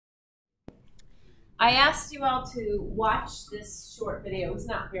I asked you all to watch this short video. It was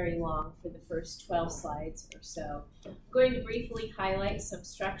not very long for the first 12 slides or so. I'm going to briefly highlight some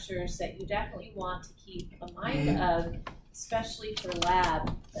structures that you definitely want to keep a mind of, especially for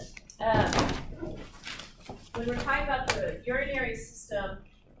lab. When we're talking about the urinary system,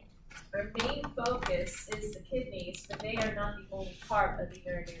 our main focus is the kidneys, but they are not the only part of the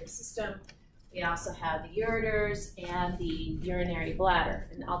urinary system. We also have the ureters and the urinary bladder,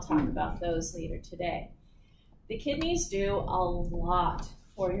 and I'll talk about those later today. The kidneys do a lot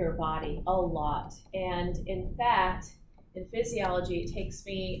for your body, a lot. And in fact, in physiology, it takes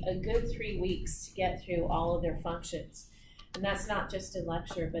me a good 3 weeks to get through all of their functions. And that's not just in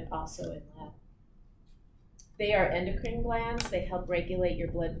lecture, but also in lab. They are endocrine glands. They help regulate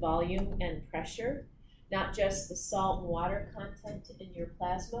your blood volume and pressure, not just the salt and water content in your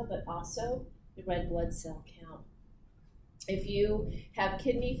plasma, but also the red blood cell count. If you have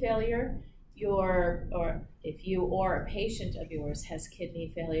kidney failure, or if you or a patient of yours has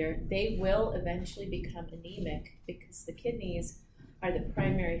kidney failure, they will eventually become anemic because the kidneys are the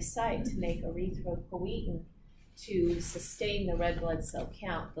primary site to make erythropoietin to sustain the red blood cell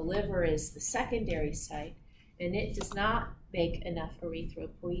count. The liver is the secondary site, and it does not make enough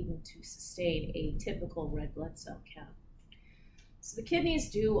erythropoietin to sustain a typical red blood cell count. So the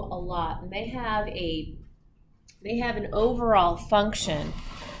kidneys do a lot, and they have an overall function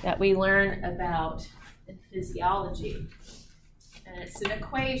that we learn about in physiology. And it's an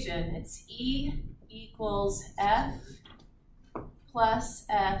equation. It's E equals F plus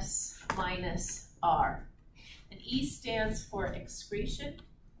S minus R. And E stands for excretion,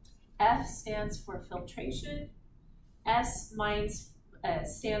 F stands for filtration, S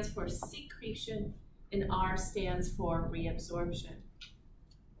stands for secretion, and R stands for reabsorption.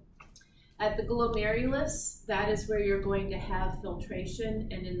 At the glomerulus, that is where you're going to have filtration,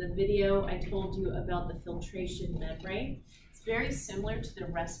 and in the video I told you about the filtration membrane. It's very similar to the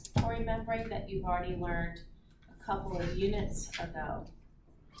respiratory membrane that you've already learned a couple of units ago.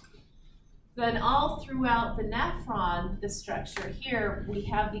 Then all throughout the nephron, the structure here, we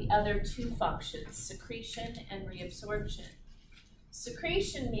have the other two functions, secretion and reabsorption.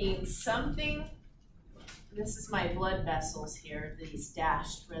 Secretion means something. This is my blood vessels here, these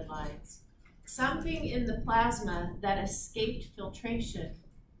dashed red lines. Something in the plasma that escaped filtration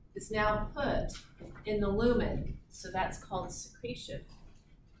is now put in the lumen, so that's called secretion.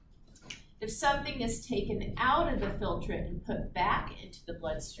 If something is taken out of the filtrate and put back into the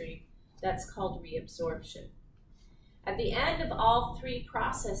bloodstream, that's called reabsorption. At the end of all three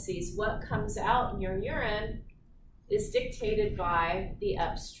processes, what comes out in your urine is dictated by the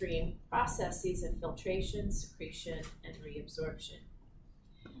upstream processes of filtration, secretion, and reabsorption.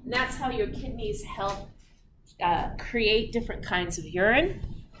 And that's how your kidneys help create different kinds of urine.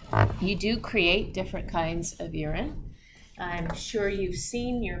 You do create different kinds of urine. I'm sure you've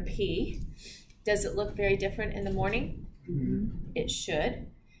seen your pee. Does it look very different in the morning? Mm-hmm. It should.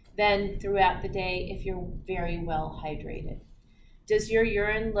 Then throughout the day if you're very well hydrated. Does your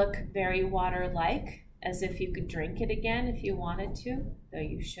urine look very water-like? As if you could drink it again if you wanted to, though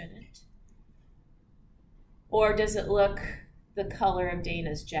you shouldn't? Or does it look the color of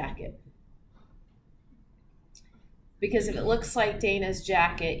Dana's jacket? Because if it looks like Dana's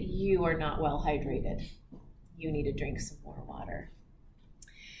jacket, you are not well hydrated. You need to drink some more water.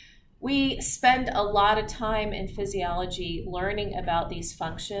 We spend a lot of time in physiology learning about these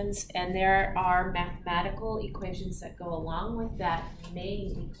functions, and there are mathematical equations that go along with that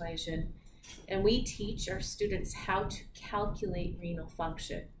main equation. And we teach our students how to calculate renal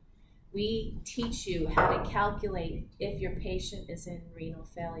function. We teach you how to calculate if your patient is in renal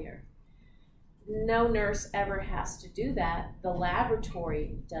failure. No nurse ever has to do that. The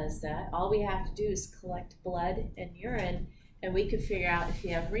laboratory does that. All we have to do is collect blood and urine, and we can figure out if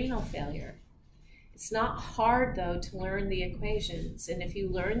you have renal failure. It's not hard, though, to learn the equations. And if you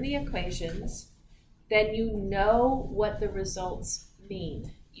learn the equations, then you know what the results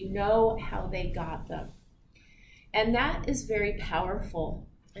mean. You know how they got them. And that is very powerful.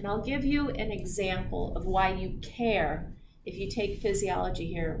 And I'll give you an example of why you care if you take physiology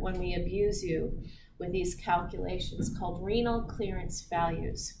here when we abuse you with these calculations called renal clearance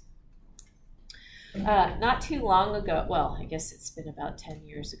values. Not too long ago, well, I guess it's been about 10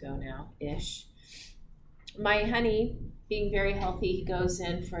 years ago now-ish, my honey, being very healthy, he goes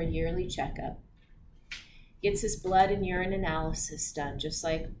in for a yearly checkup. Gets his blood and urine analysis done, just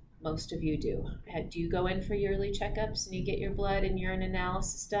like most of you do. Do you go in for yearly checkups and you get your blood and urine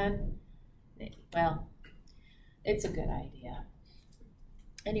analysis done? Well, it's a good idea.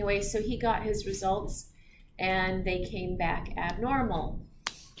 Anyway, so he got his results and they came back abnormal.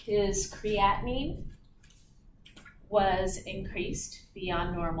 His creatinine was increased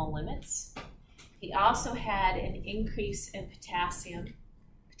beyond normal limits. He also had an increase in potassium.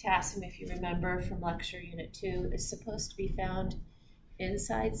 Potassium, if you remember from lecture unit 2, is supposed to be found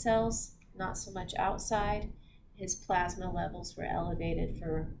inside cells, not so much outside. His plasma levels were elevated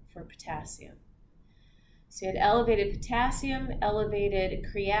for potassium. So he had elevated potassium, elevated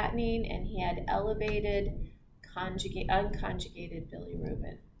creatinine, and he had elevated unconjugated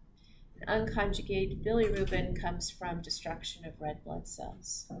bilirubin. And unconjugated bilirubin comes from destruction of red blood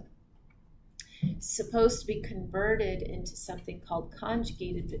cells. It's supposed to be converted into something called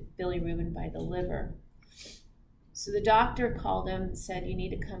conjugated bilirubin by the liver. So the doctor called him and said, you need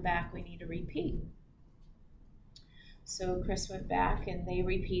to come back, we need a repeat. So Chris went back and they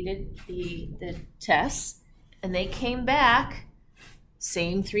repeated the tests, and they came back,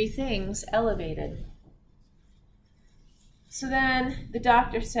 same 3 things, elevated. So then the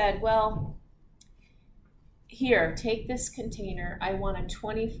doctor said, well, here, take this container. I want a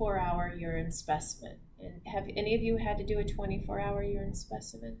 24-hour urine specimen. And have any of you had to do a 24-hour urine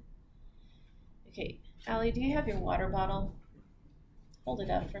specimen? Okay, Allie, do you have your water bottle? Hold it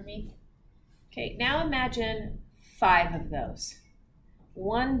up for me. Okay, now imagine 5 of those.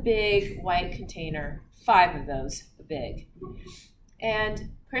 One big white container, 5 of those big.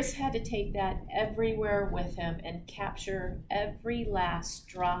 And Chris had to take that everywhere with him and capture every last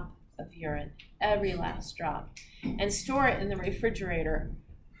drop of urine, every last drop, and store it in the refrigerator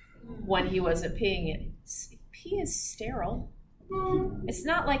when he wasn't peeing it. Pee is sterile. It's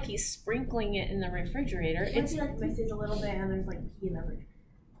not like he's sprinkling it in the refrigerator. It's like misses a little bit and there's like pee in the refrigerator.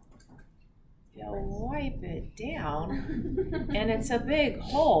 You wipe it down, and it's a big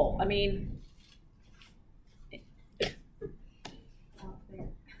hole. I mean,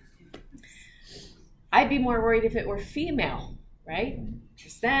 I'd be more worried if it were female, right?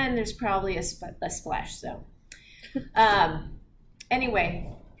 Because then there's probably a splash zone. Anyway,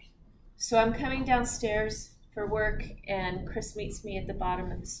 so I'm coming downstairs for work, and Chris meets me at the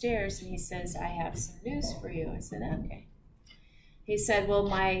bottom of the stairs, and he says, I have some news for you. I said, okay. He said, well,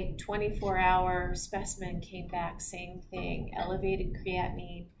 my 24-hour specimen came back, same thing, elevated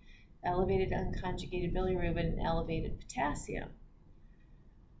creatinine, elevated unconjugated bilirubin, and elevated potassium.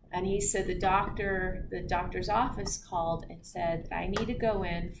 And he said the doctor's office called and said, I need to go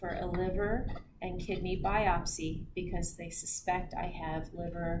in for a liver and kidney biopsy because they suspect I have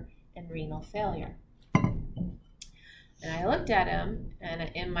liver and renal failure. And I looked at him,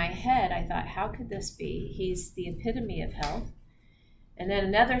 and in my head, I thought, how could this be? He's the epitome of health. And then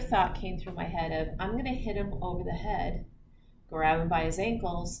another thought came through my head of, I'm going to hit him over the head, grab him by his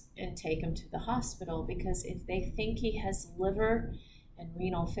ankles, and take him to the hospital, because if they think he has liver and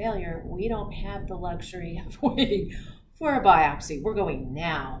renal failure, we don't have the luxury of waiting for a biopsy. We're going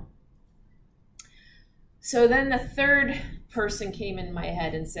now. So then the third person came in my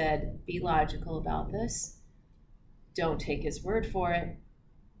head and said, be logical about this. Don't take his word for it.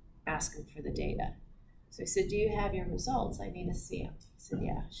 Ask him for the data. So I said, do you have your results? I need to see them. He said,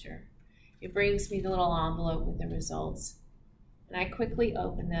 yeah, sure. He brings me the little envelope with the results. And I quickly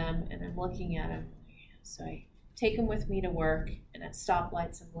open them, and I'm looking at them. So I take them with me to work, and at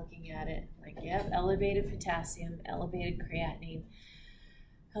stoplights I'm looking at it. Like, yep, elevated potassium, elevated creatinine,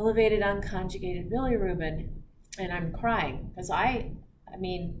 elevated unconjugated bilirubin. And I'm crying, because I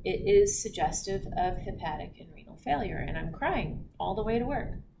mean, it is suggestive of hepatic and renal failure, and I'm crying all the way to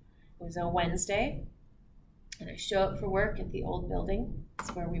work. It was a Wednesday, and I show up for work at the old building.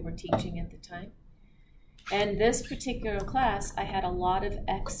 That's where we were teaching at the time. And this particular class, I had a lot of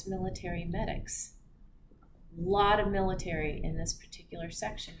ex-military medics. A lot of military in this particular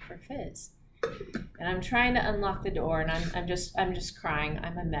section for phys. And I'm trying to unlock the door, and I'm just crying.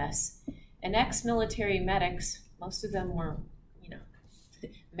 I'm a mess. And ex-military medics, most of them were,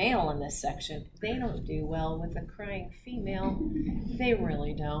 male in this section. They don't do well with a crying female. They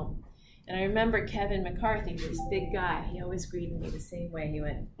really don't. And I remember Kevin McCarthy, this big guy, he always greeted me the same way. He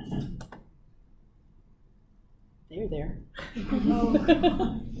went, there.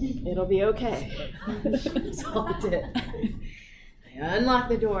 Oh, it'll be okay. That's all I did. I unlocked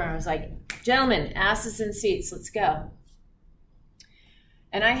the door. I was like, gentlemen, asses in seats, let's go.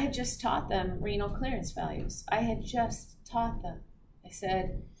 And I had just taught them renal clearance values. I had just taught them. I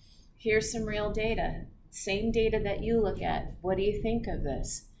said, here's some real data. Same data that you look at. What do you think of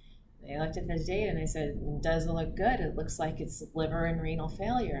this? They looked at the data and they said, does it look good? It looks like it's liver and renal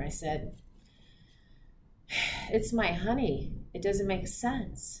failure. I said, it's my honey. It doesn't make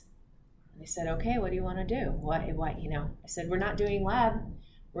sense. They said, okay, what do you want to do? What, I said, we're not doing lab.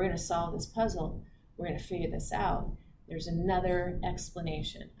 We're going to solve this puzzle. We're going to figure this out. There's another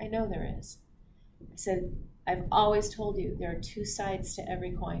explanation. I know there is. I said, I've always told you there are two sides to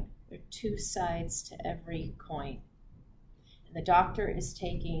every coin. There are two sides to every coin. And the doctor is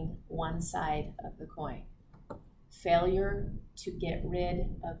taking one side of the coin. Failure to get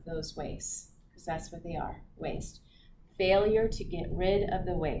rid of those wastes, because that's what they are, waste. Failure to get rid of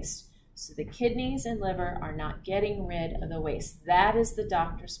the waste. So the kidneys and liver are not getting rid of the waste. That is the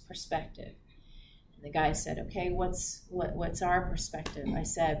doctor's perspective. And the guy said, okay, what's our perspective? I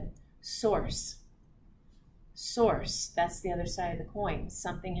said, source. Source, that's the other side of the coin.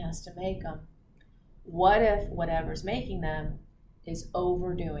 Something has to make them. What if whatever's making them is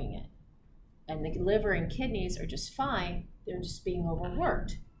overdoing it? And the liver and kidneys are just fine, they're just being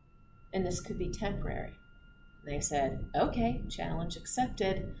overworked. And this could be temporary. They said, okay, challenge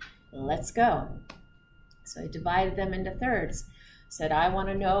accepted, let's go. So I divided them into thirds. Said, I want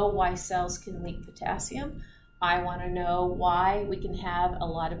to know why cells can leak potassium. I want to know why we can have a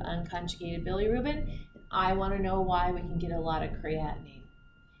lot of unconjugated bilirubin. And I want to know why we can get a lot of creatinine.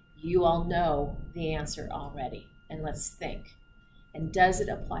 You all know the answer already. And let's think. And does it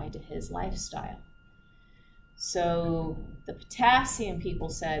apply to his lifestyle? So the potassium people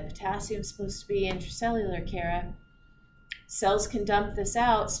said, potassium's supposed to be intracellular, Kara. Cells can dump this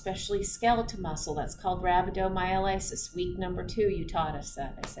out, especially skeletal muscle. That's called rhabdomyolysis. Week number 2, you taught us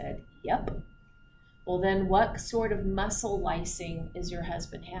that. I said, yep. Well, then what sort of muscle lysing is your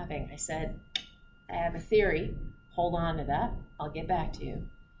husband having? I said, I have a theory. Hold on to that. I'll get back to you.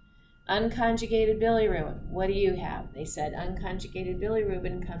 Unconjugated bilirubin, what do you have? They said unconjugated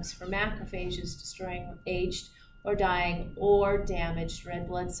bilirubin comes from macrophages destroying aged or dying or damaged red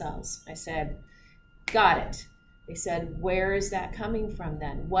blood cells. I said, got it. They said, where is that coming from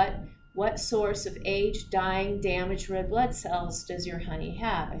then? What source of aged, dying, damaged red blood cells does your honey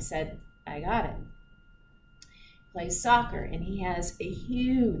have? I said, I got it. He plays soccer and he has a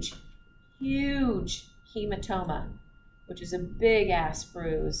huge, huge hematoma, which is a big ass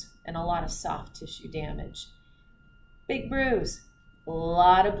bruise and a lot of soft tissue damage. Big bruise, a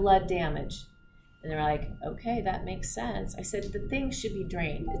lot of blood damage. And they're like, okay, that makes sense. I said, the thing should be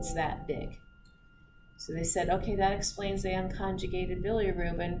drained. It's that big. So they said, okay, that explains the unconjugated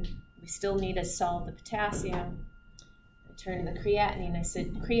bilirubin. We still need to solve the potassium. I turned to the creatinine. I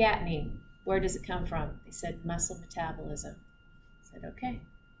said, creatinine, where does it come from? They said, muscle metabolism. I said, okay.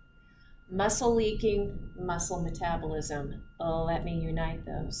 Muscle leaking, muscle metabolism. Oh, let me unite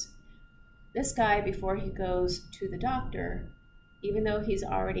those. This guy, before he goes to the doctor, even though he's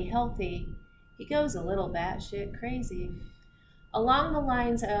already healthy, he goes a little batshit crazy. Along the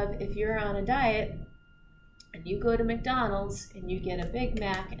lines of, if you're on a diet and you go to McDonald's and you get a Big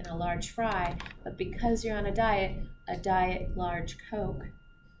Mac and a large fry, but because you're on a diet large Coke,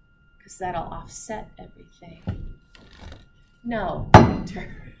 because that'll offset everything. No,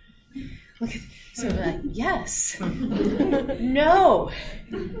 doctor. Look at, so I'm like, yes. No.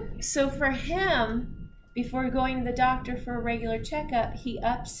 So for him, before going to the doctor for a regular checkup, he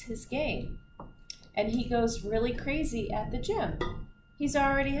ups his game. And he goes really crazy at the gym. He's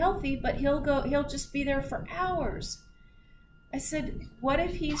already healthy, but he'll just be there for hours. I said, what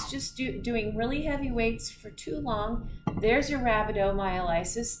if he's just doing really heavy weights for too long? There's your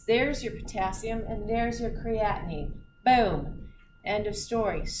rhabdomyolysis, there's your potassium, and there's your creatinine. Boom. End of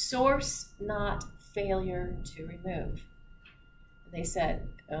story. Source, not failure to remove. And they said,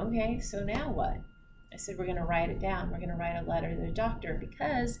 okay, so now what? I said, we're going to write it down. We're going to write a letter to the doctor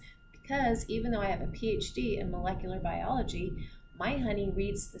because even though I have a PhD in molecular biology, my honey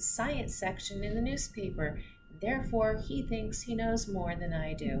reads the science section in the newspaper. Therefore, he thinks he knows more than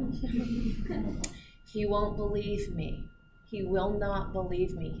I do. He won't believe me. He will not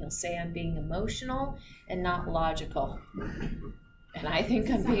believe me. He'll say I'm being emotional and not logical. And I think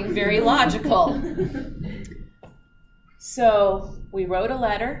I'm being very logical. So we wrote a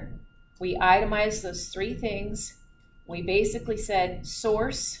letter. We itemized those 3 things. We basically said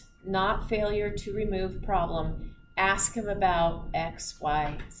source, not failure to remove problem. Ask him about X,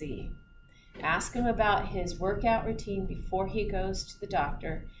 Y, Z. Ask him about his workout routine before he goes to the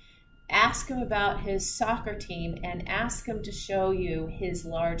doctor. Ask him about his soccer team and ask him to show you his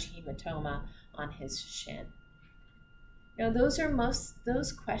large hematoma on his shin. Now,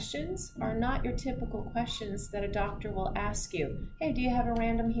 those questions are not your typical questions that a doctor will ask you. Hey, do you have a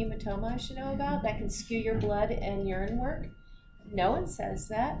random hematoma I should know about that can skew your blood and urine work? No one says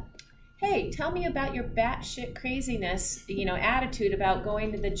that. Hey, tell me about your batshit craziness, attitude about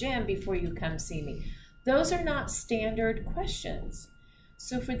going to the gym before you come see me. Those are not standard questions.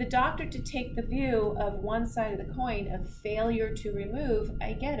 So for the doctor to take the view of one side of the coin of failure to remove,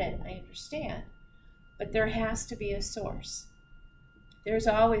 I get it, I understand. But there has to be a source. There's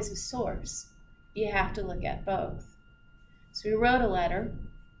always a source. You have to look at both. So we wrote a letter,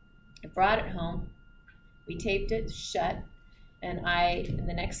 I brought it home, we taped it shut, and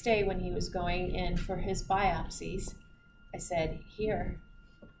the next day when he was going in for his biopsies, I said, here,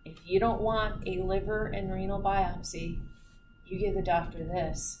 if you don't want a liver and renal biopsy, you give the doctor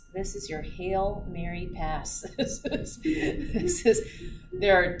this. This is your Hail Mary pass.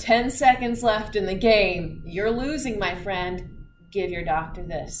 There are 10 seconds left in the game. You're losing, my friend. Give your doctor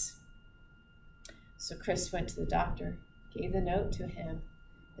this. So Chris went to the doctor, gave the note to him,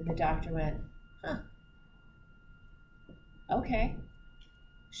 and the doctor went, huh, okay,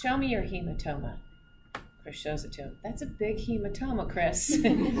 show me your hematoma. Chris shows it to him. That's a big hematoma, Chris.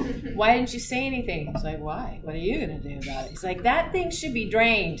 Why didn't you say anything? He's like, why? What are you going to do about it? He's like, that thing should be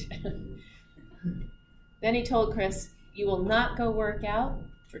drained. Then he told Chris, you will not go work out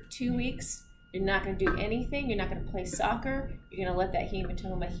for 2 weeks. You're not going to do anything. You're not going to play soccer. You're going to let that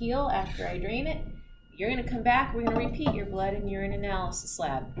hematoma heal after I drain it. You're going to come back. We're going to repeat your blood and urine analysis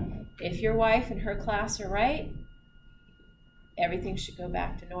lab. If your wife and her class are right, everything should go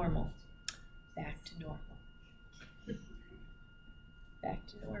back to normal. Back to normal. Back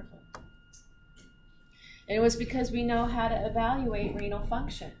to normal. And it was because we know how to evaluate renal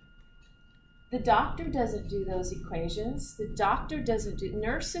function. The doctor doesn't do those equations. The doctor doesn't do,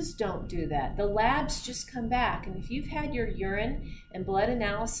 nurses don't do that. The labs just come back. And if you've had your urine and blood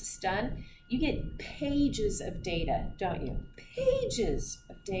analysis done, you get pages of data, don't you? Pages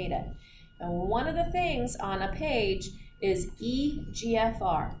of data. And one of the things on a page is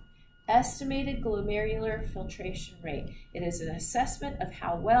eGFR. Estimated glomerular filtration rate. It is an assessment of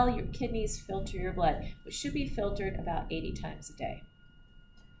how well your kidneys filter your blood, which should be filtered about 80 times a day.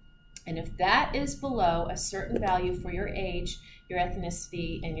 And if that is below a certain value for your age, your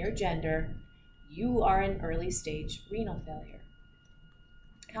ethnicity, and your gender, you are in early stage renal failure.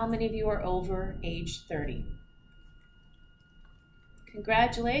 How many of you are over age 30?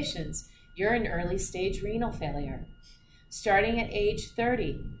 Congratulations, you're in early stage renal failure. Starting at age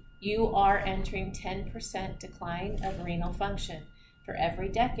 30, you are entering 10% decline of renal function. For every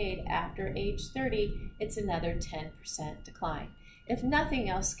decade after age 30, it's another 10% decline. If nothing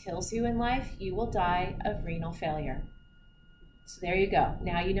else kills you in life, you will die of renal failure. So there you go.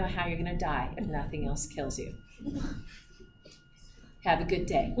 Now you know how you're going to die if nothing else kills you. Have a good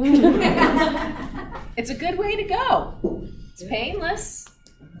day. It's a good way to go. It's painless.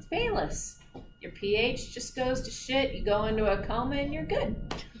 It's painless. Your pH just goes to shit, you go into a coma, and you're good.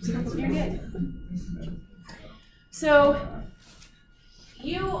 You're good. So,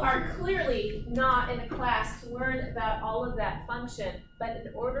 you are clearly not in a class to learn about all of that function, but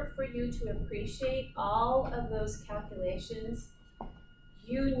in order for you to appreciate all of those calculations,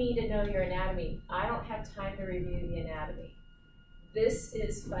 you need to know your anatomy. I don't have time to review the anatomy. This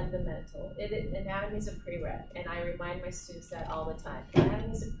is fundamental. Anatomy is a prereq, and I remind my students that all the time.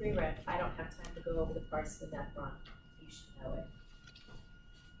 Anatomy is a prereq. I don't have time to go over the parts of the nephron. You should know it.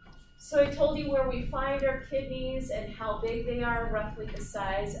 So I told you where we find our kidneys and how big they are, roughly the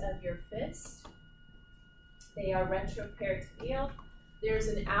size of your fist. They are retroperitoneal. There's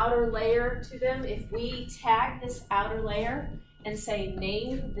an outer layer to them. If we tag this outer layer and say,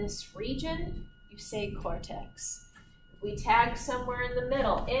 name this region, you say cortex. We tag somewhere in the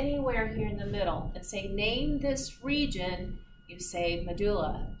middle, anywhere here in the middle, and say, name this region, you say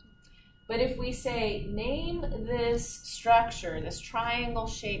medulla. But if we say, name this structure, this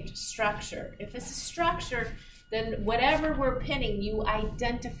triangle-shaped structure, if it's a structure, then whatever we're pinning, you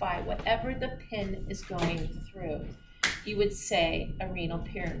identify whatever the pin is going through. You would say a renal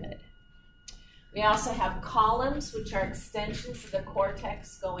pyramid. We also have columns, which are extensions of the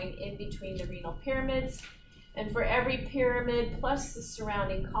cortex going in between the renal pyramids. And for every pyramid plus the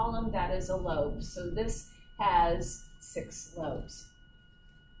surrounding column, that is a lobe. So this has 6 lobes.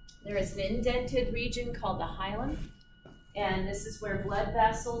 There is an indented region called the hilum, and this is where blood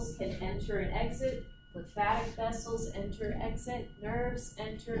vessels can enter and exit, lymphatic vessels enter, exit, nerves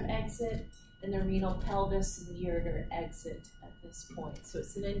enter, exit, and the renal pelvis and the ureter exit at this point. So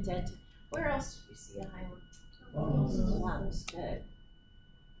it's an indented. Where else did you see a hilum? Lungs, good.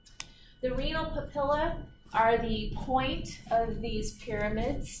 The renal papilla are the point of these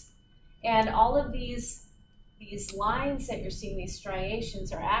pyramids, and all of these lines that you're seeing, these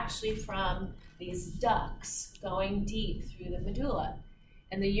striations, are actually from these ducts going deep through the medulla.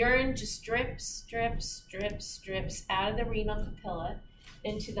 And the urine just drips, drips, drips, drips out of the renal papilla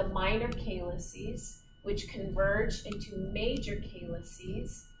into the minor calyces, which converge into major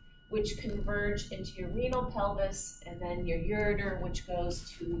calyces, which converge into your renal pelvis, and then your ureter, which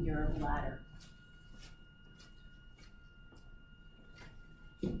goes to your bladder.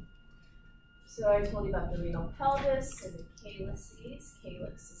 So So I told you about the renal pelvis and the calyces.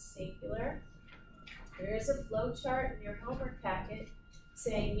 Calyx is singular. There is a flow chart in your homework packet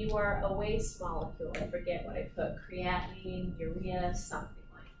saying you are a waste molecule. I forget what I put, creatinine, urea, something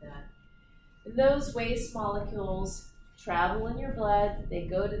like that. And those waste molecules travel in your blood, they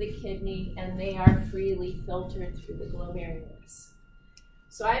go to the kidney, and they are freely filtered through the glomerulus.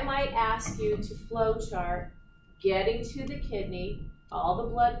 So I might ask you to flow chart getting to the kidney, all the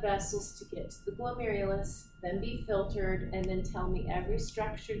blood vessels to get to the glomerulus, then be filtered, and then tell me every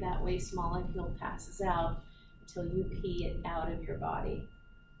structure that waste molecule passes out until you pee it out of your body.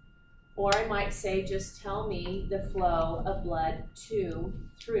 Or I might say, just tell me the flow of blood to,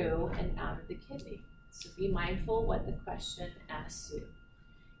 through, and out of the kidney. So be mindful what the question asks you.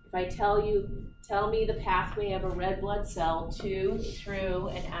 If I tell me the pathway of a red blood cell to, through,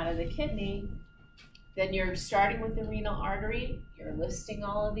 and out of the kidney, then you're starting with the renal artery, you're listing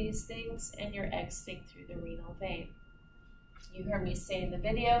all of these things, and you're exiting through the renal vein. You heard me say in the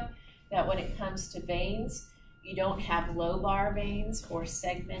video that when it comes to veins, you don't have lobar veins or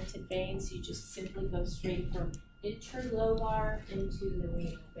segmented veins. You just simply go straight from interlobar into the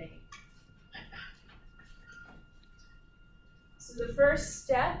renal vein. So the first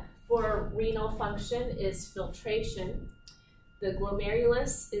step for renal function is filtration. The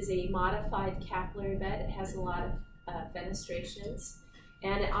glomerulus is a modified capillary bed. It has a lot of fenestrations,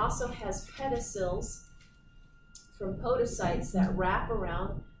 and it also has pedicels from podocytes that wrap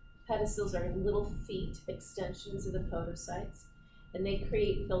around. Pedicels are little feet, extensions of the podocytes, and they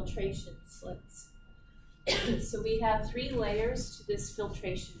create filtration slits. So we have 3 layers to this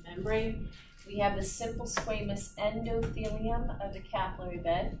filtration membrane. We have the simple squamous endothelium of the capillary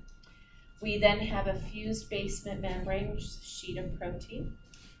bed. We then have a fused basement membrane, which is a sheet of protein.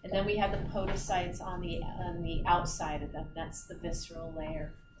 And then we have the podocytes on the outside of them. That's the visceral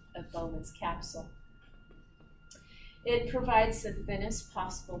layer of Bowman's capsule. It provides the thinnest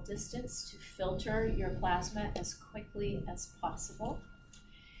possible distance to filter your plasma as quickly as possible.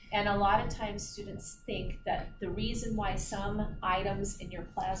 And a lot of times students think that the reason why some items in your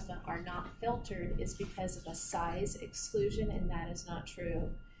plasma are not filtered is because of a size exclusion, and that is not true.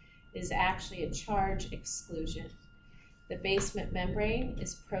 It is actually a charge exclusion. The basement membrane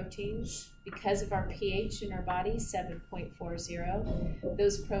is proteins. Because of our pH in our body, 7.40,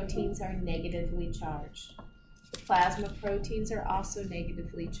 those proteins are negatively charged. Plasma proteins are also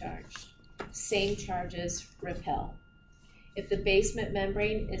negatively charged. Same charges repel. If the basement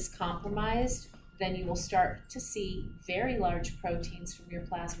membrane is compromised, then you will start to see very large proteins from your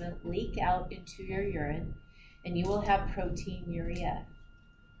plasma leak out into your urine, and you will have proteinuria.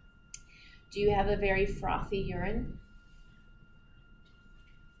 Do you have a very frothy urine?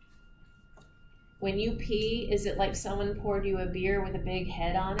 When you pee, is it like someone poured you a beer with a big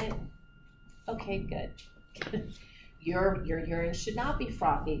head on it? Okay, good. Your urine should not be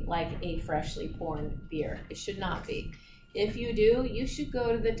frothy like a freshly poured beer. It should not be. If you do, you should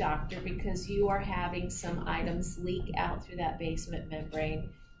go to the doctor because you are having some items leak out through that basement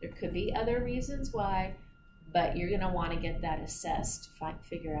membrane. There could be other reasons why, but you're going to want to get that assessed to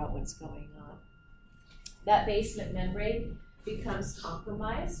figure out what's going on. That basement membrane becomes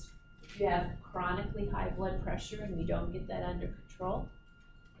compromised if you have chronically high blood pressure and you don't get that under control.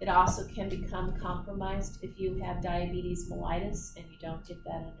 It also can become compromised if you have diabetes mellitus and you don't get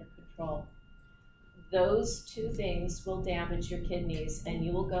that under control. Those 2 things will damage your kidneys and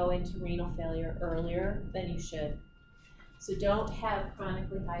you will go into renal failure earlier than you should. So don't have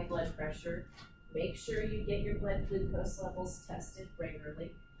chronically high blood pressure. Make sure you get your blood glucose levels tested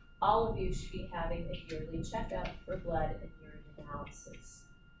regularly. All of you should be having a yearly checkup for blood and urine analysis.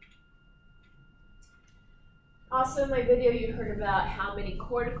 Also in my video you heard about how many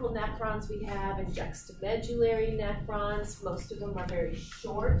cortical nephrons we have and juxtamedullary nephrons. Most of them are very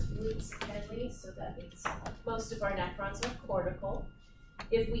short loops apparently, so that means most of our nephrons are cortical.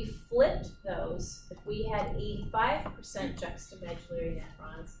 If we flipped those, if we had 85% juxtamedullary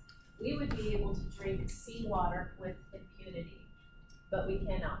nephrons, we would be able to drink seawater with impunity, but we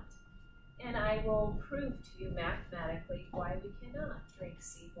cannot. And I will prove to you mathematically why we cannot drink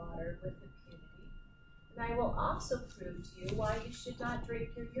seawater with impunity. And I will also prove to you why you should not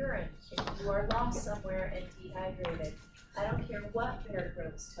drink your urine if you are lost somewhere and dehydrated. I don't care what Bear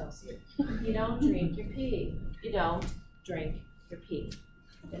Grylls tells you. You don't drink your pee. You don't drink your pee.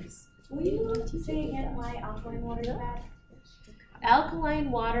 Yes. Will you say again why alkaline water is bad?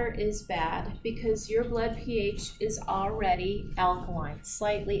 Alkaline water is bad because your blood pH is already alkaline,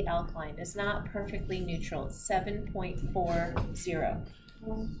 slightly alkaline. It's not perfectly neutral. It's 7.40.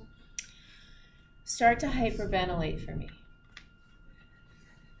 Start to hyperventilate for me.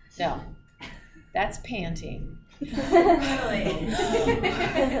 No. That's panting. Really?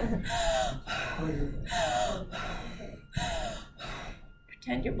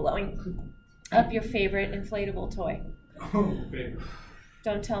 Pretend you're blowing up your favorite inflatable toy. Oh, favorite.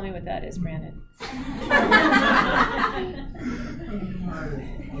 Don't tell me what that is, Brandon. I'll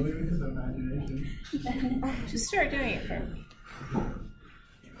leave it to the imagination. Just start doing it for me.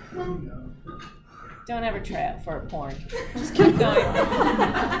 No. Don't ever try out for a porn. Just keep going.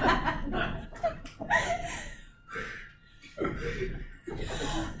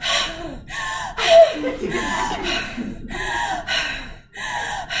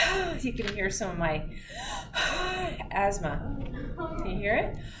 You can hear some of my asthma. Can you hear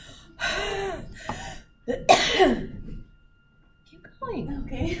it? Keep going.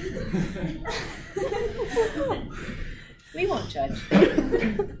 Okay. We won't judge.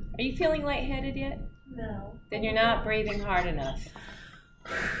 Are you feeling lightheaded yet? No. Then you're not breathing hard enough.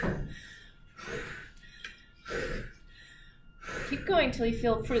 Keep going till you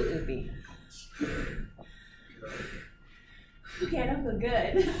feel Fruit Loopy. Okay, I don't feel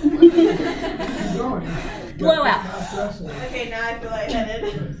good. Keep going. Blow out. Not stressful. Okay, now I feel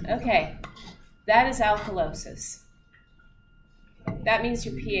lightheaded. Okay, that is alkalosis. That means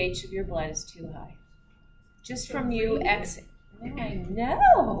your pH of your blood is too high. Just from you exit. I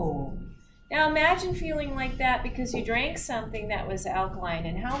know. Now imagine feeling like that because you drank something that was alkaline,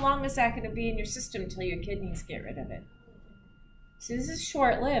 and how long is that going to be in your system until your kidneys get rid of it? So this is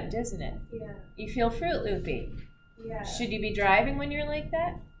short-lived, isn't it? Yeah. You feel Fruit Loopy. Yeah. Should you be driving when you're like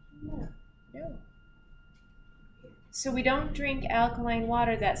that? No. No. So we don't drink alkaline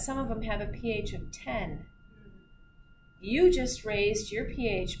water that some of them have a pH of 10. You just raised your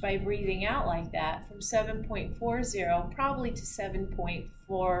pH by breathing out like that from 7.40 probably to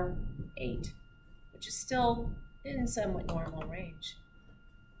 7.48, which is still in somewhat normal range.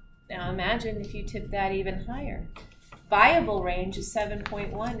 Now imagine if you tip that even higher. Viable range is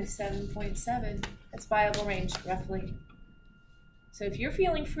 7.1 to 7.7. That's viable range, roughly. So if you're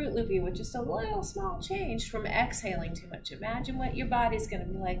feeling Fruit Loopy with just a little small change from exhaling too much, imagine what your body's going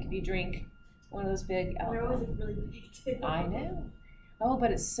to be like if you drink one of those big They're alcohol. always really big too. I know. Oh,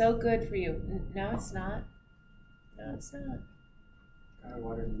 but it's so good for you. No, it's not. No, it's not. What kind of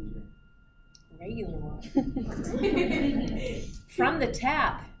water do you drink? Regular water. From the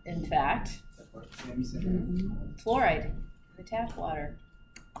tap, in fact. That's what Sammy said. Fluoride in the tap water.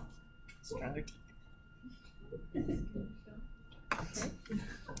 Stronger teeth.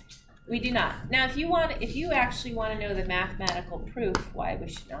 We do not. Now, if you actually want to know the mathematical proof why we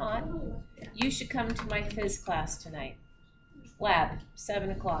should not, you should come to my phys class tonight. Lab,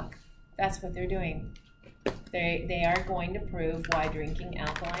 7 o'clock. That's what they're doing. They are going to prove why drinking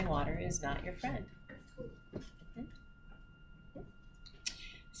alkaline water is not your friend.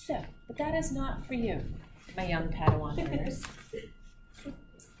 So, but that is not for you, my young Padawan learners.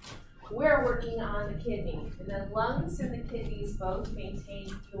 We're working on the kidney, and the lungs and the kidneys both maintain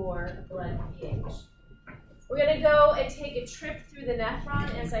your blood pH. We're going to go and take a trip through the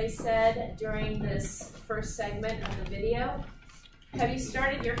nephron, as I said during this first segment of the video. Have you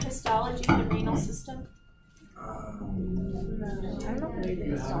started your histology of the renal system? I don't know if we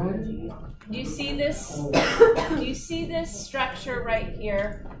did histology. Do you see this? Do you see this structure right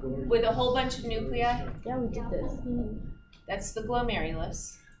here with a whole bunch of nuclei? Yeah, we did this. That's the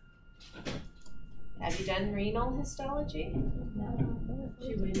glomerulus. Have you done renal histology?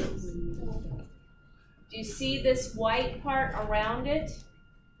 Do you see this white part around it?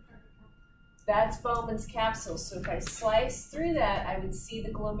 That's Bowman's capsule. So if I slice through that, I would see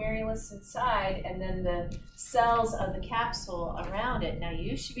the glomerulus inside and then the cells of the capsule around it. Now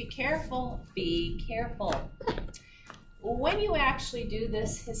you should be careful. Be careful. When you actually do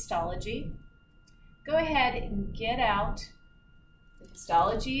this histology, go ahead and get out the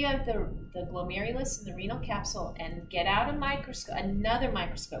histology of the glomerulus and the renal capsule and get out a microscope, another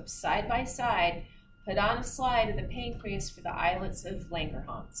microscope, side by side. Put on a slide of the pancreas for the islets of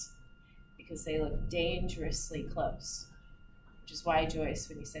Langerhans, because they look dangerously close. Which is why Joyce,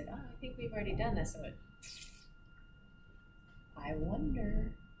 when you said, "Oh, I think we've already done this," I went, I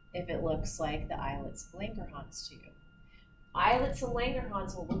wonder if it looks like the islets of Langerhans to you. Islets of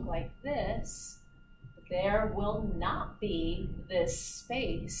Langerhans will look like this, but there will not be this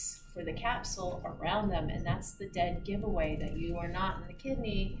space for the capsule around them, and that's the dead giveaway that you are not in the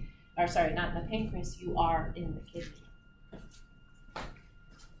kidney, or sorry, not in the pancreas, you are in the kidney.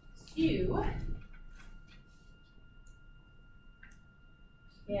 You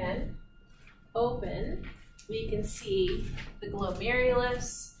can open, we can see the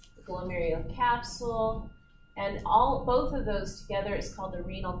glomerulus, the glomerular capsule, and both of those together is called the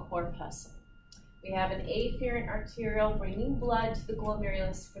renal corpuscle. We have an afferent arteriole bringing blood to the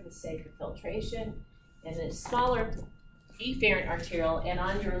glomerulus for the sake of filtration, and a smaller efferent arteriole. And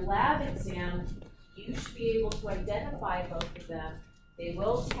on your lab exam, you should be able to identify both of them. They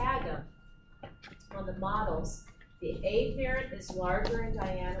will tag them on the models. The afferent is larger in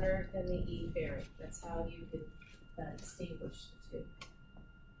diameter than the efferent. That's how you can distinguish the two.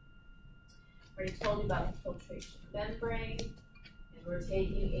 I already told you about the filtration membrane. And we're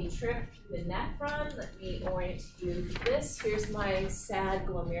taking a trip through the nephron. Let me orient you to this. Here's my SAD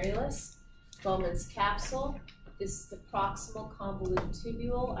glomerulus, Bowman's capsule. This is the proximal convoluted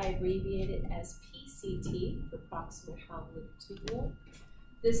tubule. I abbreviate it as PCT for proximal convoluted tubule.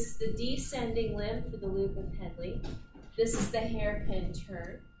 This is the descending limb for the loop of Henle. This is the hairpin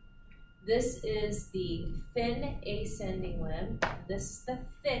turn. This is the thin ascending limb. This is the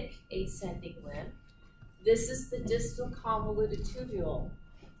thick ascending limb. This is the distal convoluted tubule.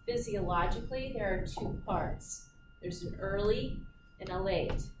 Physiologically, there are two parts. There's an early and a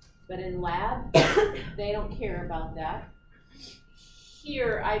late. But in lab, they don't care about that.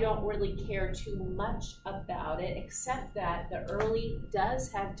 Here, I don't really care too much about it, except that the early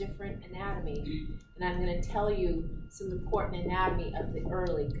does have different anatomy. And I'm going to tell you some important anatomy of the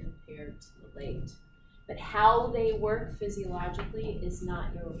early compared to the late. But how they work physiologically is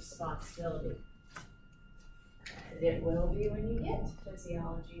not your responsibility. And it will be when you get to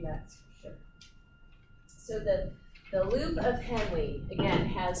physiology, that's for sure. So the loop of Henle, again,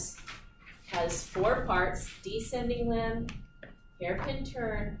 has four parts: descending limb, hairpin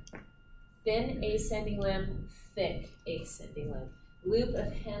turn, thin ascending limb, thick ascending limb. Loop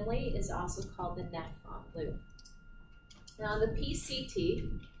of Henle is also called the nephron loop. Now the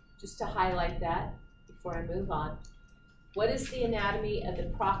PCT, just to highlight that before I move on, what is the anatomy of the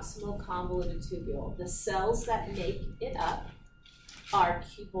proximal convoluted tubule? The cells that make it up are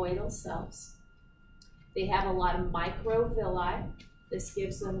cuboidal cells. They have a lot of microvilli. This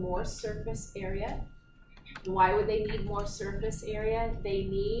gives them more surface area. Why would they need more surface area? They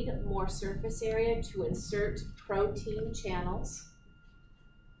need more surface area to insert protein channels,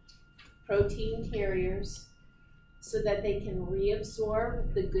 protein carriers, so that they can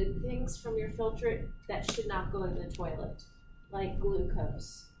reabsorb the good things from your filtrate that should not go in the toilet, like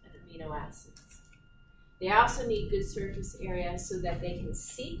glucose and amino acids. They also need good surface area so that they can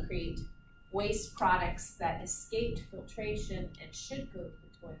secrete waste products that escaped filtration and should go to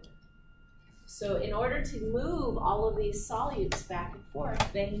the toilet. So in order to move all of these solutes back and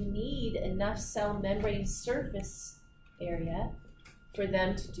forth, they need enough cell membrane surface area for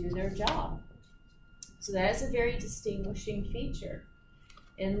them to do their job. So that is a very distinguishing feature.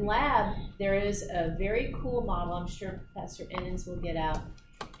 In lab, there is a very cool model, I'm sure Professor Ennens will get out,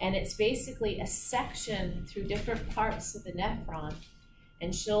 and it's basically a section through different parts of the nephron,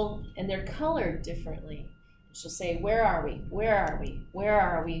 and they're colored differently. She'll say, where are we? Where are we? Where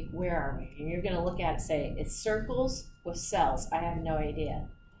are we? Where are we? And you're going to look at it and say, it's circles with cells. I have no idea.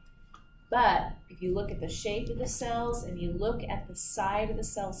 But if you look at the shape of the cells and you look at the side of the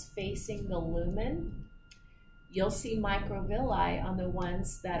cells facing the lumen, you'll see microvilli on the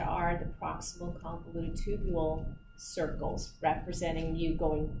ones that are the proximal convoluted tubule circles, representing you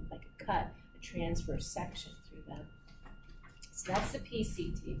going like a cut, a transverse section through them. So that's the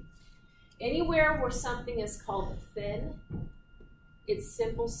PCT. Anywhere where something is called thin, it's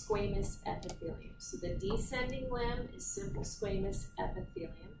simple squamous epithelium. So the descending limb is simple squamous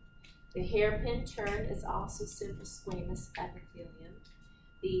epithelium. The hairpin turn is also simple squamous epithelium.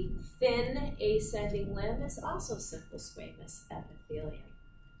 The thin ascending limb is also simple squamous epithelium.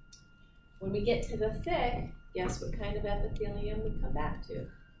 When we get to the thick, guess what kind of epithelium we come back to?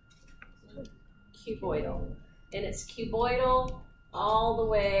 Cuboidal. And it's cuboidal all the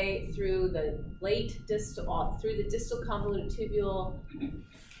way through the late distal, through the distal convoluted tubule,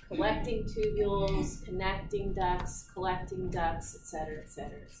 collecting tubules, connecting ducts, et cetera, et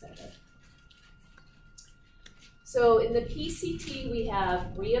cetera, et cetera. So in the PCT, we have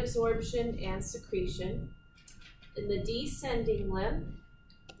reabsorption and secretion. In the descending limb,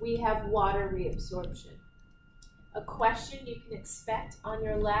 we have water reabsorption. A question you can expect on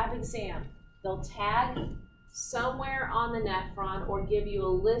your lab exam. They'll tag somewhere on the nephron or give you a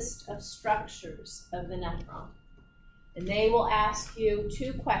list of structures of the nephron. And they will ask you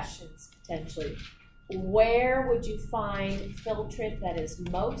two questions, potentially. Where would you find filtrate that is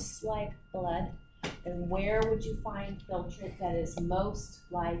most like blood? And where would you find filtrate that is most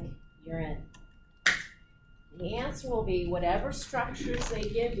like urine? The answer will be whatever structures they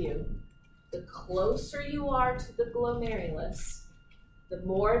give you, the closer you are to the glomerulus, the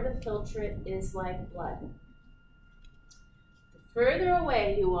more the filtrate is like blood. The further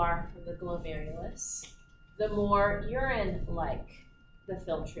away you are from the glomerulus, the more urine-like the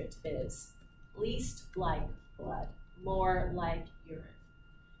filtrate is. Least like blood, more like urine.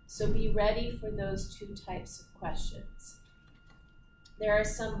 So be ready for those two types of questions. There are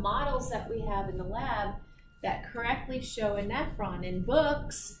some models that we have in the lab that correctly show a nephron. In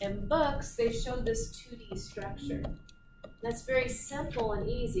books, they show this 2D structure. That's very simple and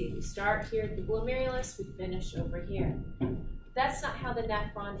easy. We start here at the glomerulus, we finish over here. That's not how the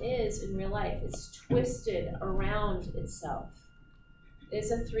nephron is in real life. It's twisted around itself.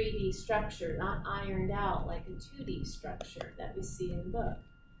 It's a 3D structure, not ironed out like a 2D structure that we see in the book.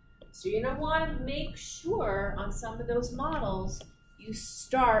 So you're going to want to make sure on some of those models you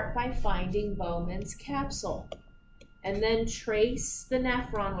start by finding Bowman's capsule and then trace the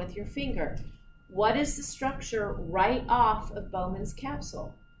nephron with your finger. What is the structure right off of Bowman's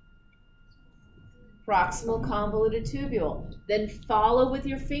capsule? Proximal convoluted tubule. Then follow with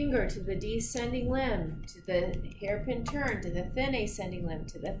your finger to the descending limb, to the hairpin turn, to the thin ascending limb,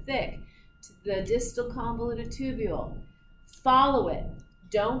 to the thick, to the distal convoluted tubule. Follow it.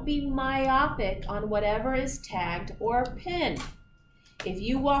 Don't be myopic on whatever is tagged or pinned. If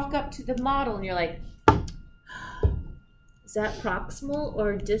you walk up to the model and you're like, is that proximal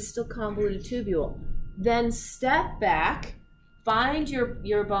or distal convoluted tubule? Then step back, find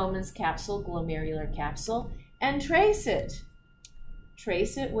your Bowman's capsule, glomerular capsule, and trace it.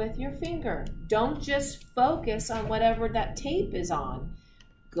 Trace it with your finger. Don't just focus on whatever that tape is on.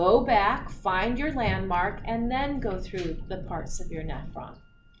 Go back, find your landmark, and then go through the parts of your nephron.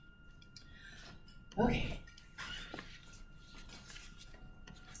 Okay.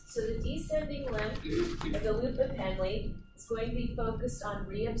 So the descending limb of the loop of Henle is going to be focused on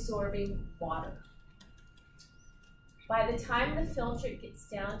reabsorbing water. By the time the filtrate gets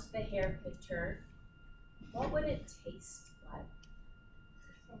down to the hairpin turn, what would it taste like?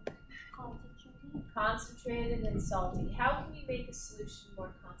 Concentrated and salty. How can you make a solution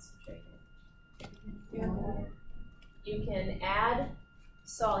more concentrated? You can add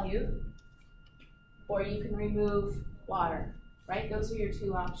solute, or you can remove water, right? Those are your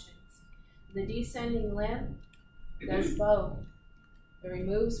two options. The descending limb does both. It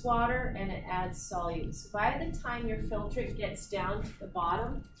removes water and it adds solute. So by the time your filtrate gets down to the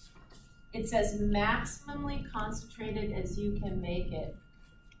bottom, it's as maximally concentrated as you can make it.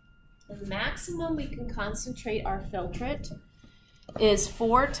 The maximum we can concentrate our filtrate is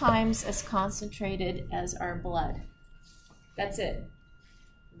 4 times as concentrated as our blood. That's it.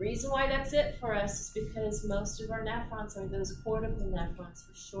 The reason why that's it for us is because most of our nephrons are those cortical nephrons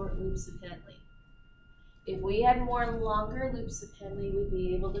with short loops of Henle. If we had more longer loops of Henle, we'd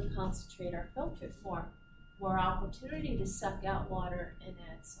be able to concentrate our filtrate more opportunity to suck out water and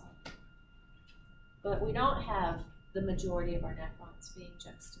add salt. But we don't have the majority of our nephrons being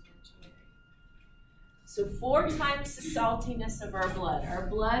juxtamedullary. So 4 times the saltiness of our blood. Our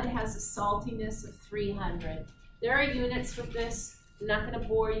blood has a saltiness of 300. There are units with this. I'm not going to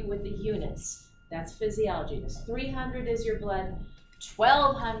bore you with the units. That's physiology. This 300 is your blood.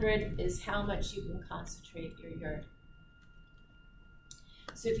 1200 is how much you can concentrate your urine.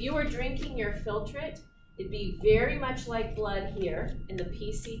 So if you were drinking your filtrate, it'd be very much like blood here in the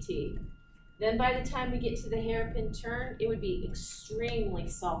PCT. Then by the time we get to the hairpin turn, it would be extremely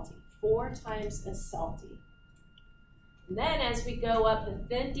salty, 4 times as salty. And then as we go up the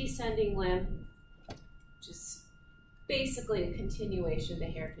thin descending limb, just basically a continuation of the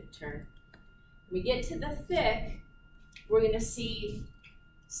hairpin turn. When we get to the thick, we're going to see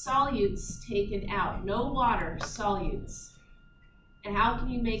solutes taken out. No water, solutes. And how can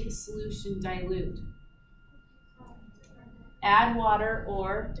you make a solution dilute? Add water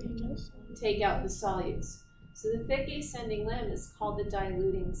or take out the solutes. So the thick ascending limb is called the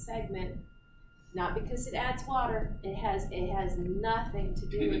diluting segment, not because it adds water. It has nothing to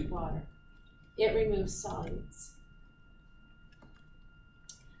do with water. It removes solutes.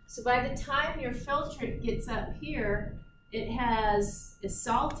 So by the time your filtrate gets up here, it has a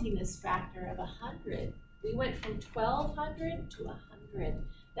saltiness factor of 100. We went from 1200 to 100.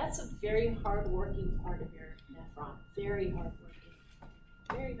 That's a very hard-working part of your nephron. Very hard-working.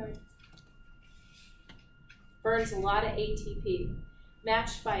 Very hard. Burns a lot of ATP.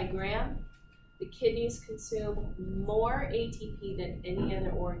 Matched by a gram, the kidneys consume more ATP than any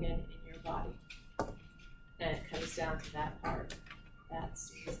other organ in your body. And it comes down to that part.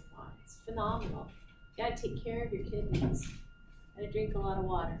 That's why it's phenomenal. You gotta take care of your kidneys. You gotta drink a lot of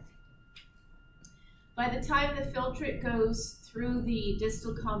water. By the time the filtrate goes through the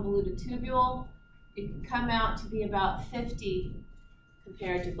distal convoluted tubule, it can come out to be about 50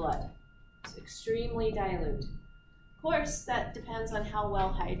 compared to blood. It's extremely dilute. Of course, that depends on how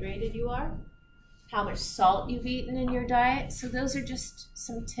well hydrated you are, how much salt you've eaten in your diet. So those are just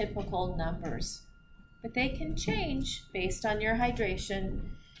some typical numbers. But they can change based on your hydration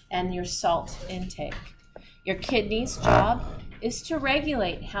and your salt intake. Your kidney's job is to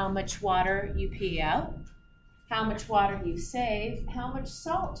regulate how much water you pee out, how much water you save, how much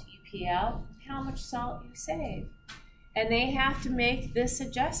salt you pee out, how much salt you save. And they have to make this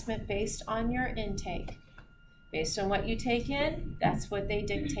adjustment based on your intake. Based on what you take in, that's what they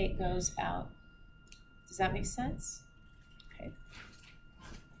dictate goes out. Does that make sense? Okay.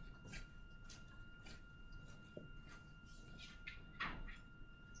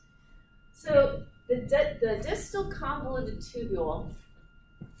 So the distal convoluted tubule,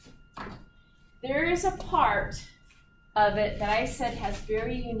 there is a part of it that I said has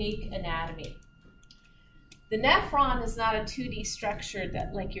very unique anatomy. The nephron is not a 2D structure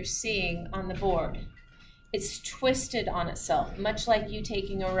that like you're seeing on the board. It's twisted on itself, much like you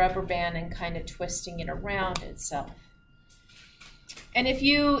taking a rubber band and kind of twisting it around itself. And if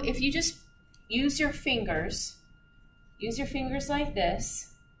you just use your fingers like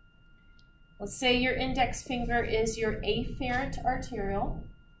this. Let's say your index finger is your afferent arteriole,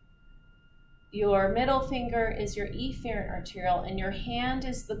 your middle finger is your efferent arteriole, and your hand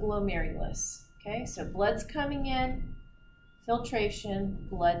is the glomerulus. Okay, so blood's coming in, filtration,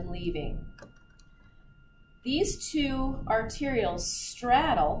 blood leaving. These two arterioles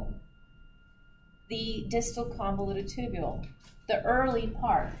straddle the distal convoluted tubule, the early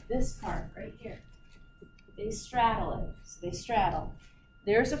part, this part right here. They straddle it, so they straddle.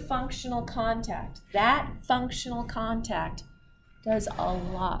 There's a functional contact. That functional contact does a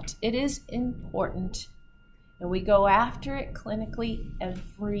lot. It is important, and we go after it clinically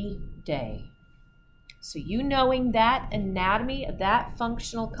every day. So you knowing that anatomy of that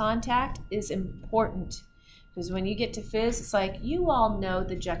functional contact is important. Because when you get to phys, it's like you all know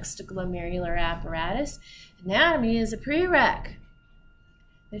the juxtaglomerular apparatus. Anatomy is a prereq.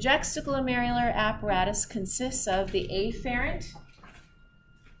 The juxtaglomerular apparatus consists of the afferent,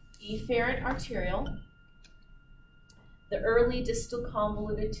 efferent arteriole, the early distal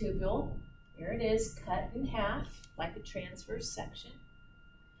convoluted tubule. Here it is, cut in half like a transverse section.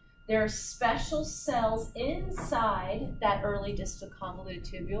 There are special cells inside that early distal convoluted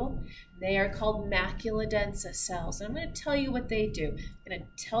tubule. They are called macula densa cells. And I'm going to tell you what they do. I'm going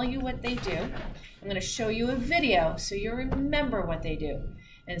to tell you what they do. I'm going to show you a video so you remember what they do.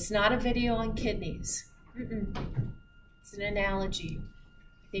 And it's not a video on kidneys. It's an analogy.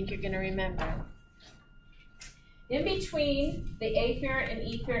 I think you're going to remember. In between the afferent and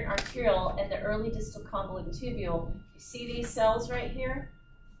efferent arteriole and the early distal convoluted tubule, you see these cells right here?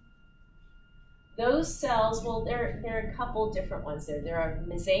 Those cells, well, there are a couple different ones there. There are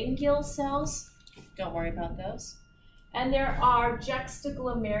mesangial cells, don't worry about those. And there are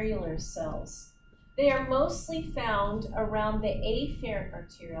juxtaglomerular cells. They are mostly found around the afferent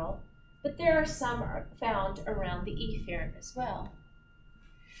arteriole, but there are some found around the efferent as well.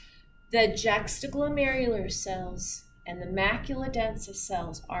 The juxtaglomerular cells and the macula densa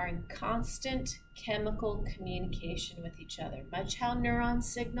cells are in constant chemical communication with each other. Much how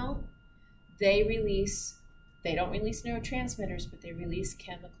neurons signal, they don't release neurotransmitters, but they release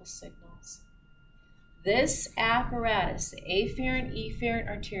chemical signals. This apparatus, the afferent, efferent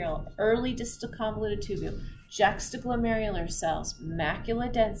arteriole, early distal convoluted tubule, juxtaglomerular cells, macula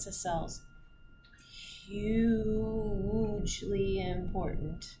densa cells, hugely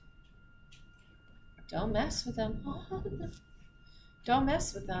important. Don't mess with them. Don't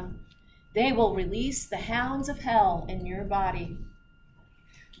mess with them. They will release the hounds of hell in your body.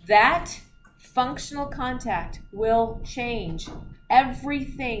 That functional contact will change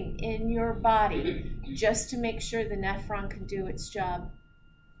everything in your body just to make sure the nephron can do its job.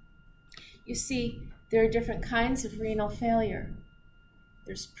 You see, there are different kinds of renal failure.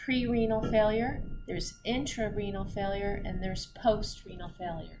 There's pre-renal failure, there's intra-renal failure, and there's post-renal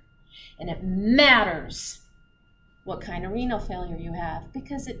failure. And it matters what kind of renal failure you have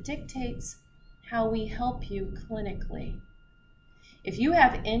because it dictates how we help you clinically. If you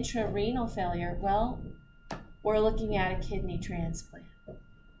have intra-renal failure, well, we're looking at a kidney transplant. But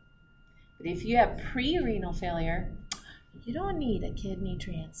if you have pre-renal failure, you don't need a kidney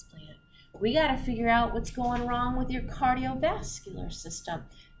transplant. We got to figure out what's going wrong with your cardiovascular system.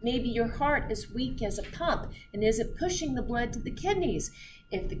 Maybe your heart is weak as a pump, and is it pushing the blood to the kidneys?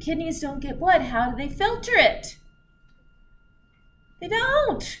 If the kidneys don't get blood, how do they filter it? They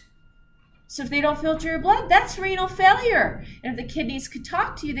don't. So if they don't filter your blood, that's renal failure. And if the kidneys could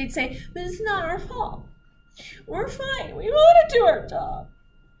talk to you, they'd say, but it's not our fault. We're fine. We want to do our job.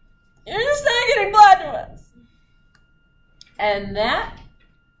 You're just not getting blood to us. And that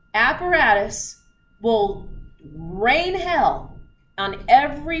apparatus will rain hell on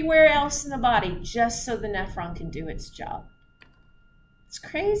everywhere else in the body just so the nephron can do its job. It's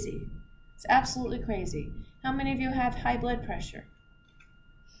crazy. It's absolutely crazy. How many of you have high blood pressure?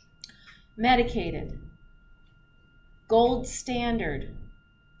 Medicated. Gold standard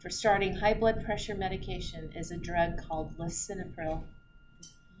for starting high blood pressure medication is a drug called lisinopril.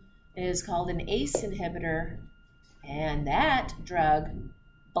 It is called an ACE inhibitor, and that drug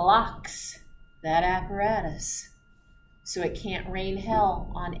blocks that apparatus so it can't rain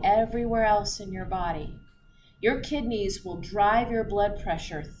hell on everywhere else in your body. Your kidneys will drive your blood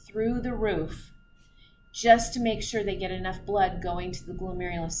pressure through the roof just to make sure they get enough blood going to the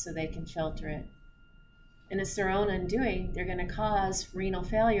glomerulus so they can filter it. And it's their own undoing. They're going to cause renal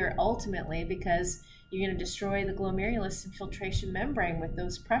failure ultimately because you're going to destroy the glomerulus and filtration membrane with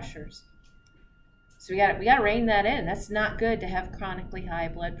those pressures. So we got to rein that in. That's not good to have chronically high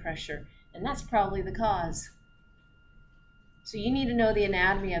blood pressure, and that's probably the cause. So you need to know the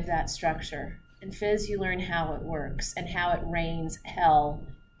anatomy of that structure. In phys, you learn how it works and how it rains hell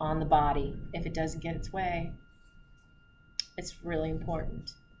on the body if it doesn't get its way. It's really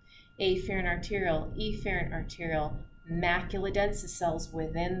important. Afferent arterial, efferent arterial, macula densa cells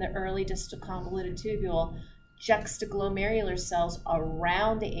within the early distal convoluted tubule, juxtaglomerular cells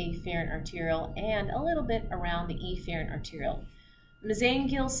around the afferent arterial and a little bit around the efferent arterial.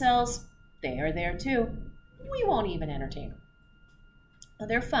 Mesangial cells, they are there too. We won't even entertain them. Well,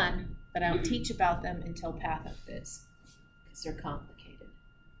 they're fun, but I don't teach about them until pathophys because they're complicated.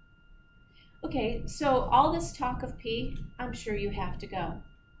 Okay, so all this talk of pee, I'm sure you have to go.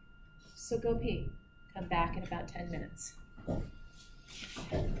 So go pee. Come back in about 10 minutes.